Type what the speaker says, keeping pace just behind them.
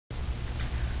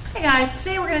Hey guys,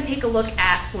 today we're going to take a look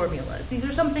at formulas. These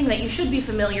are something that you should be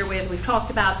familiar with. We've talked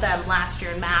about them last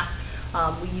year in math.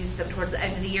 We used them towards the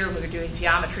end of the year when we were doing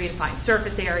geometry to find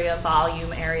surface area,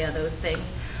 volume area, those things.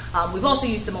 We've also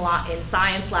used them a lot in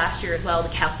science last year as well to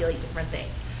calculate different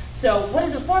things. So what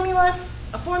is a formula?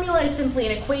 A formula is simply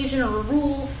an equation or a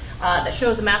rule that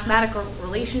shows a mathematical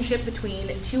relationship between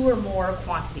two or more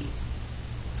quantities.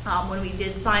 When we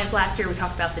did science last year, we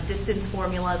talked about the distance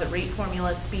formula, the rate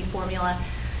formula, speed formula,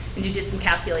 and you did some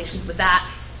calculations with that.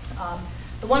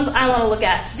 The ones I want to look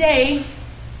at today,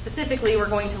 specifically, we're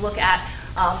going to look at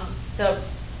the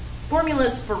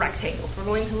formulas for rectangles. We're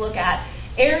going to look at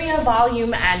area,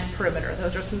 volume, and perimeter.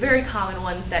 Those are some very common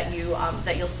ones that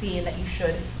you'll see and that you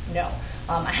should know.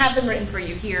 I have them written for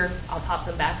you here. I'll pop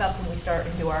them back up when we start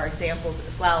and do our examples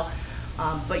as well.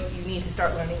 But you need to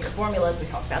start learning your formulas. We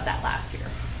talked about that last year.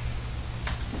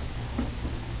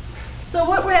 So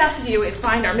what we have to do is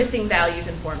find our missing values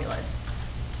in formulas.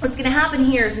 What's going to happen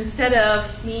here is instead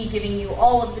of me giving you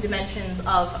all of the dimensions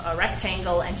of a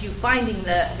rectangle and you finding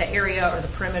the area or the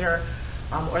perimeter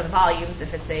or the volumes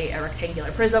if it's a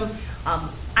rectangular prism,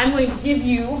 I'm going to give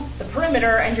you the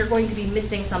perimeter and you're going to be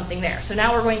missing something there. So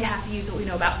now we're going to have to use what we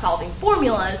know about solving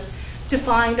formulas to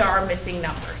find our missing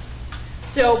numbers.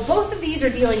 So both of these are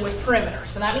dealing with perimeter.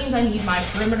 So that means I need my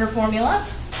perimeter formula.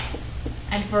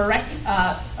 And for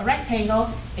a rectangle,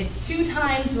 it's 2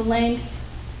 times the length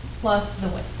plus the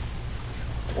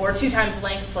width. Or 2 times the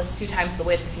length plus 2 times the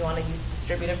width if you want to use the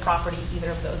distributive property.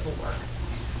 Either of those will work.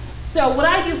 So what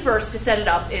I do first to set it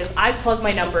up is I plug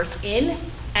my numbers in,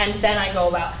 and then I go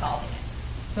about solving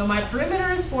it. So my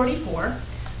perimeter is 44.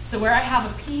 So where I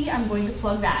have a P, I'm going to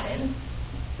plug that in.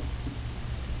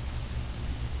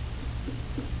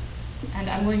 And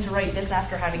I'm going to write this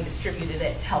after having distributed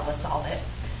it to help us solve it.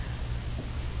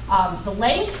 The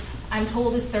length, I'm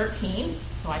told, is 13,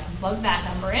 so I can plug that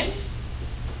number in.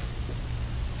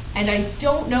 And I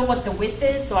don't know what the width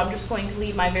is, so I'm just going to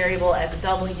leave my variable as a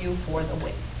W for the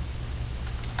width.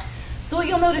 So what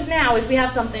you'll notice now is we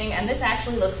have something, and this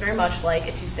actually looks very much like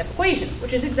a two-step equation,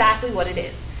 which is exactly what it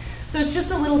is. So it's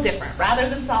just a little different. Rather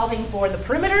than solving for the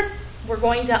perimeter, we're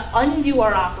going to undo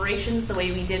our operations the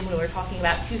way we did when we were talking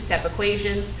about two-step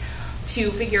equations to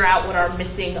figure out what our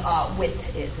missing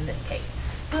width is in this case.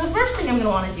 So the first thing I'm going to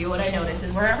want to do, what I notice,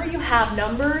 is wherever you have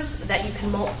numbers that you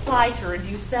can multiply to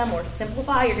reduce them or to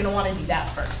simplify, you're going to want to do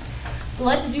that first. So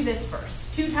let's do this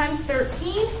first. 2 times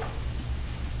 13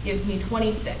 gives me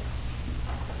 26.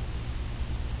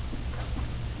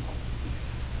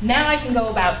 Now I can go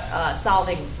about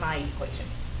solving my equation.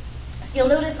 So you'll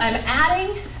notice I'm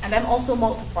adding and I'm also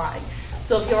multiplying.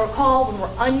 So if you'll recall, when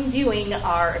we're undoing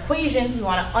our equations, we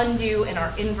want to undo in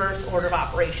our inverse order of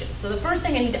operations. So the first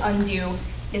thing I need to undo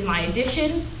is my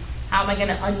addition. How am I going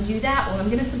to undo that? Well, I'm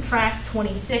going to subtract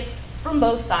 26 from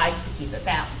both sides to keep it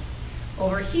balanced.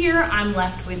 Over here, I'm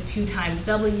left with 2 times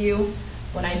W.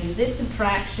 When I do this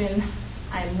subtraction,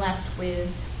 I'm left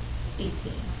with 18.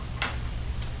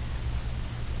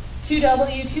 2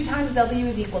 times W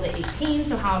is equal to 18,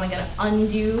 so how am I going to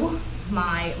undo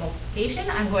my multiplication?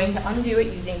 I'm going to undo it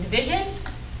using division.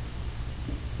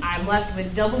 I'm left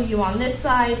with W on this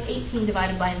side. 18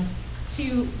 divided by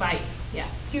 2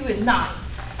 is 9.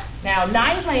 Now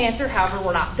 9 is my answer, however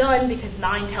we're not done because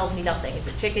 9 tells me nothing. Is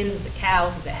it chickens? Is it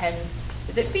cows? Is it hens?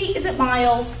 Is it feet? Is it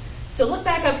miles? So look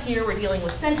back up here, we're dealing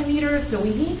with centimeters, so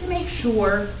we need to make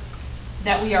sure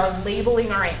that we are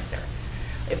labeling our answer.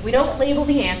 If we don't label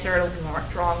the answer, it'll be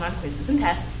marked wrong on quizzes and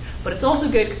tests. But it's also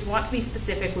good because we want to be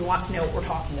specific. We want to know what we're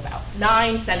talking about.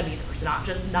 9 centimeters, not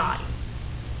just 9.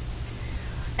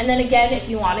 And then again, if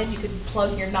you wanted, you could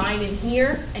plug your 9 in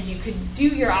here, and you could do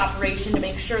your operation to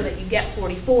make sure that you get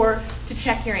 44 to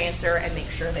check your answer and make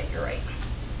sure that you're right.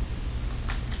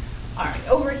 All right,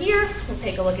 over here, we'll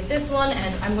take a look at this one,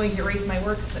 and I'm going to erase my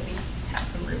work so that we have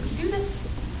some room to do this.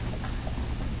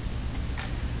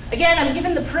 Again, I'm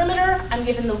given the perimeter, I'm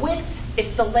given the width,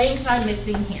 it's the length I'm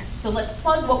missing here. So let's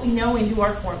plug what we know into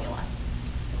our formula.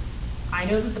 I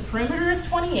know that the perimeter is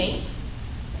 28.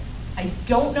 I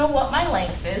don't know what my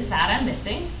length is, that I'm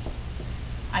missing.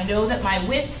 I know that my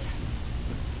width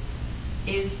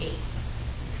is 8.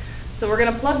 So we're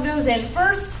going to plug those in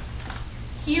first.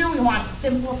 Here we want to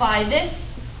simplify this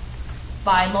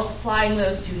by multiplying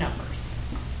those two numbers.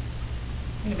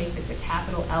 I'm going to make this a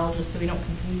capital L just so we don't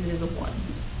confuse it as a 1.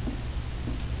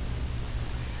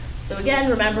 So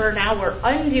again, remember, now we're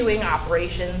undoing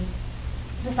operations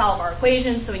to solve our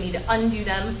equations, so we need to undo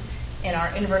them in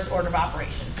our inverse order of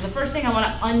operations. So the first thing I want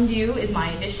to undo is my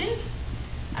addition,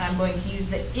 and I'm going to use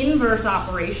the inverse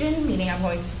operation, meaning I'm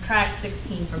going to subtract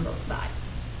 16 from both sides.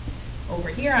 Over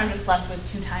here, I'm just left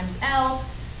with 2 times L.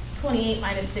 28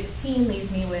 minus 16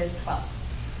 leaves me with 12.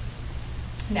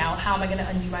 Now, how am I going to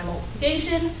undo my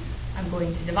multiplication? I'm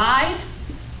going to divide.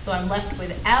 So I'm left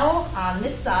with L on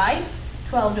this side.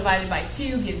 12 divided by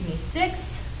 2 gives me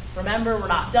 6. Remember, we're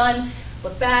not done.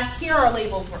 Look back. Here our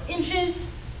labels were inches.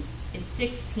 It's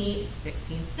 16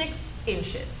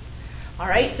 inches. All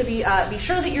right, so be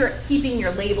sure that you're keeping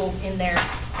your labels in there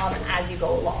as you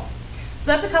go along.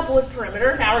 So that's a couple with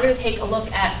perimeter. Now we're going to take a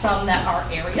look at some that are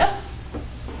area.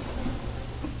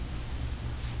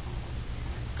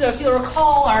 So if you'll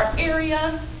recall, our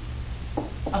area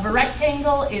of a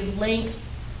rectangle is length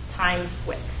times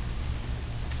width.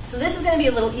 So this is going to be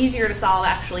a little easier to solve,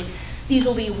 actually. These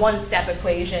will be one-step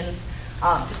equations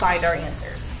to find our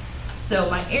answers. So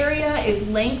my area is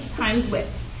length times width.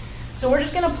 So we're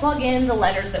just going to plug in the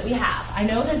letters that we have. I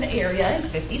know that the area is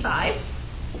 55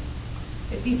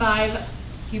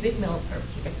 cubic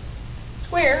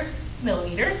square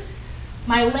millimeters.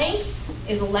 My length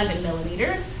is 11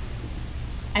 millimeters,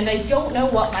 and I don't know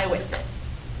what my width is.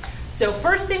 So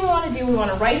first thing we want to do, we want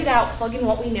to write it out, plug in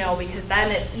what we know, because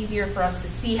then it's easier for us to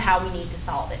see how we need to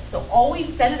solve it. So always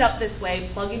set it up this way,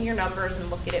 plug in your numbers,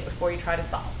 and look at it before you try to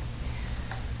solve.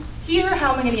 Here,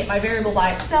 how am I going to get my variable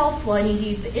by itself? Well, I need to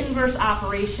use the inverse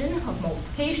operation of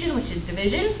multiplication, which is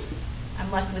division.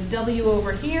 I'm left with W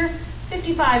over here.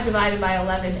 55 divided by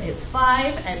 11 is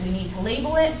 5, and we need to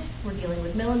label it. We're dealing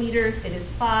with millimeters. It is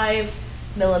 5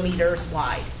 millimeters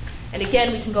wide. And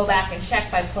again, we can go back and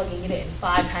check by plugging it in.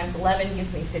 5 times 11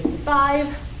 gives me 55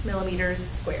 millimeters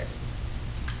squared.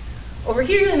 Over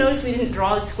here, you'll notice we didn't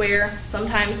draw the square.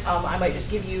 Sometimes I might just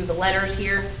give you the letters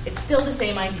here. It's still the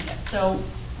same idea. So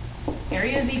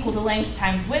area is equal to length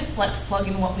times width. Let's plug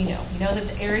in what we know. We know that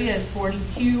the area is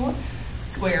 42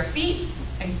 square feet.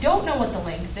 I don't know what the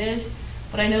length is,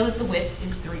 but I know that the width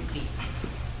is 3 feet.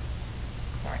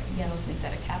 Sorry, again, let's make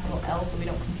that a capital L so we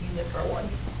don't confuse it for a 1.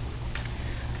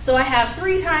 So I have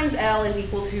 3 times L is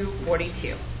equal to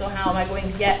 42. So how am I going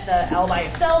to get the L by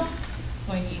itself?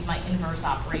 I'm going to use my inverse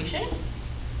operation.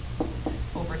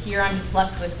 Over here, I'm just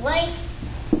left with length.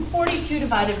 42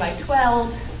 divided by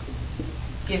 12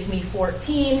 gives me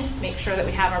 14. Make sure that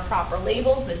we have our proper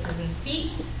labels. This is in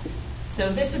feet.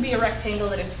 So this would be a rectangle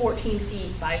that is 14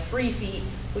 feet by 3 feet,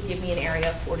 would give me an area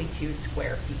of 42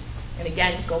 square feet. And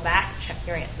again, go back, check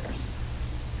your answers.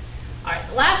 All right,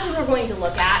 the last one we're going to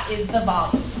look at is the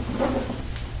volume.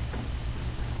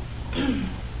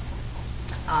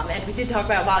 And we did talk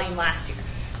about volume last year.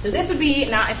 So this would be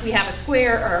not if we have a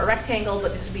square or a rectangle,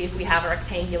 but this would be if we have a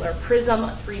rectangular prism,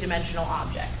 a three-dimensional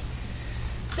object.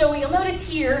 So you'll notice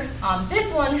here, on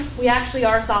this one, we actually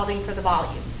are solving for the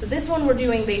volume. So this one we're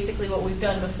doing basically what we've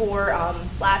done before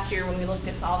last year when we looked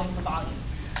at solving for volume.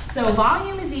 So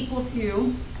volume is equal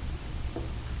to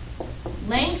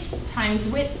length times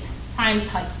width times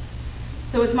height.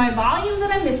 So it's my volume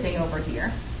that I'm missing over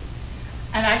here,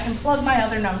 and I can plug my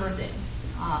other numbers in.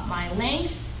 My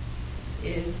length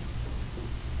is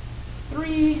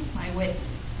 3, my width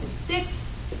is 6,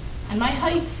 and my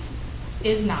height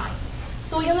is 9.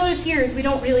 So what you'll notice here is we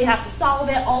don't really have to solve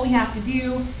it. All we have to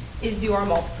do is do our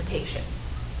multiplication.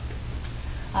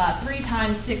 3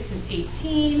 times 6 is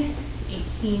 18.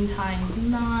 18 times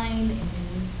 9 is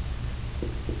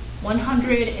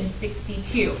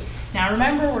 162. Now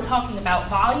remember, we're talking about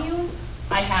volume.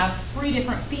 I have 3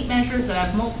 different feet measures that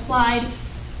I've multiplied.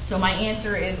 So my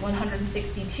answer is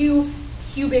 162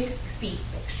 cubic feet.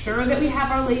 Make sure that we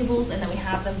have our labels and that we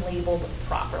have them labeled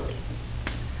properly.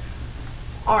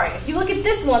 All right, if you look at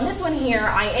this one here,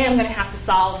 I am going to have to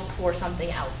solve for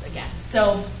something else again.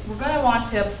 So we're going to want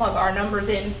to plug our numbers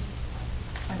in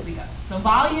as we go. So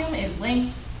volume is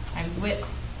length times width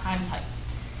times height.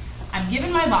 I'm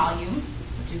given my volume,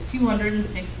 which is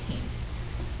 216.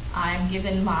 I'm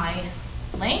given my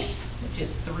length, which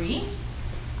is 3.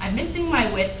 I'm missing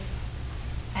my width,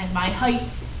 and my height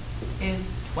is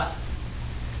 12.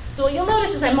 So what you'll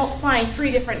notice is I'm multiplying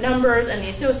 3 different numbers, and the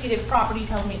associative property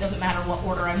tells me it doesn't matter what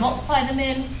order I multiply them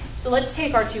in. So let's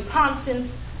take our 2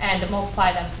 constants and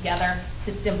multiply them together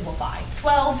to simplify.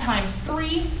 12 times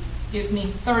 3 gives me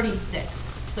 36.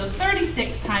 So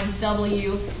 36 times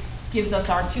W gives us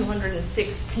our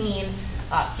 216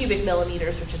 cubic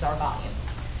millimeters, which is our volume.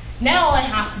 Now all I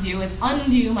have to do is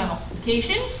undo my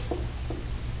multiplication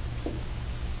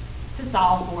to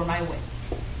solve for my width.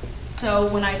 So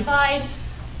when I divide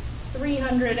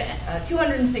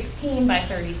 216 by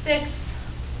 36,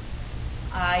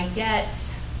 I get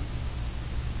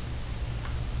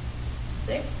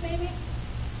 6 maybe?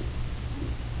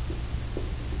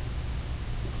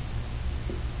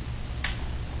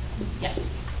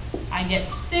 Yes, I get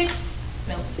 6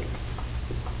 millimeters.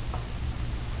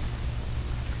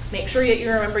 Make sure that you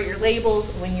remember your labels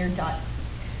when you're done.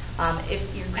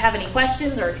 If you have any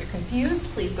questions or if you're confused,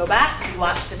 please go back and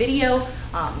watch the video.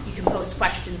 You can post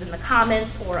questions in the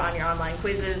comments or on your online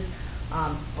quizzes,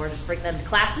 or just bring them to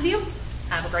class with you.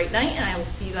 Have a great night, and I will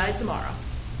see you guys tomorrow.